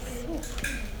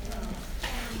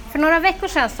För några veckor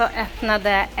sedan så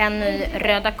öppnade en ny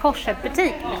Röda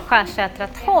Korset-butik vid Skärsätra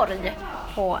torg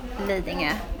på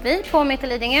Lidingö. Vi på Mitt i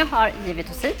Lidingö har givit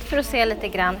oss hit för att se lite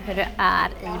grann hur det är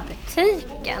i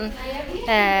butiken.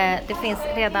 Det finns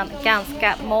redan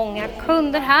ganska många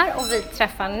kunder här och vi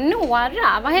träffar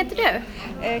några. Vad heter du?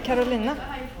 Carolina.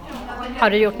 Har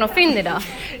du gjort något fynd idag?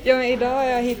 Ja, idag har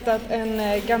jag hittat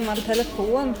en gammal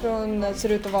telefon från, ser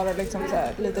ut att vara liksom så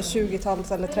här, lite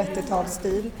 20-tals eller 30-tals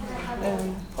stil.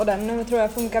 Och den tror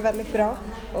jag funkar väldigt bra.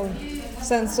 Och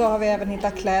sen så har vi även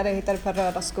hittat kläder. Jag hittade ett par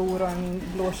röda skor och en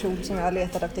blå kjol som jag har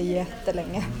letat efter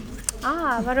jättelänge.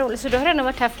 Vad roligt. Så du har redan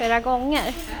varit här flera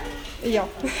gånger? Ja.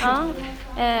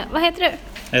 Vad heter du?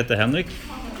 Jag heter Henrik.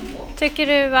 Tycker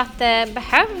du att det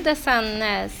behövdes en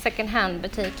second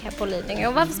hand-butik här på Lidingö?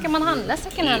 Och varför ska man handla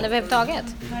second hand överhuvudtaget?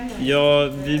 Ja,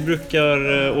 vi brukar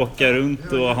åka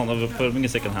runt och handla för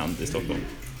mycket second hand i Stockholm.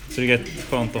 Så det är rätt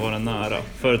skönt att ha den nära.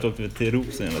 Förut åkte vi till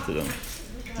Rosen hela tiden.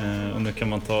 Och nu kan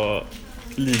man ta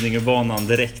Lidingöbanan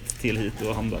direkt till hit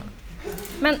och handla.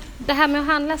 Men det här med att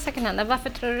handla second hand, varför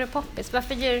tror du det är poppis?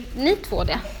 Varför gör ni två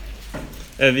det?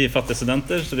 Vi är fattiga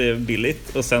studenter så det är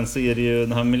billigt. Och sen så är det ju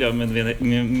den här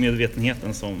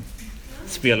miljömedvetenheten som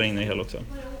spelar in i det hela också.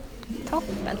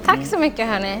 Toppen. Tack så mycket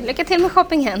hörni. Lycka till med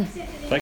shoppingen.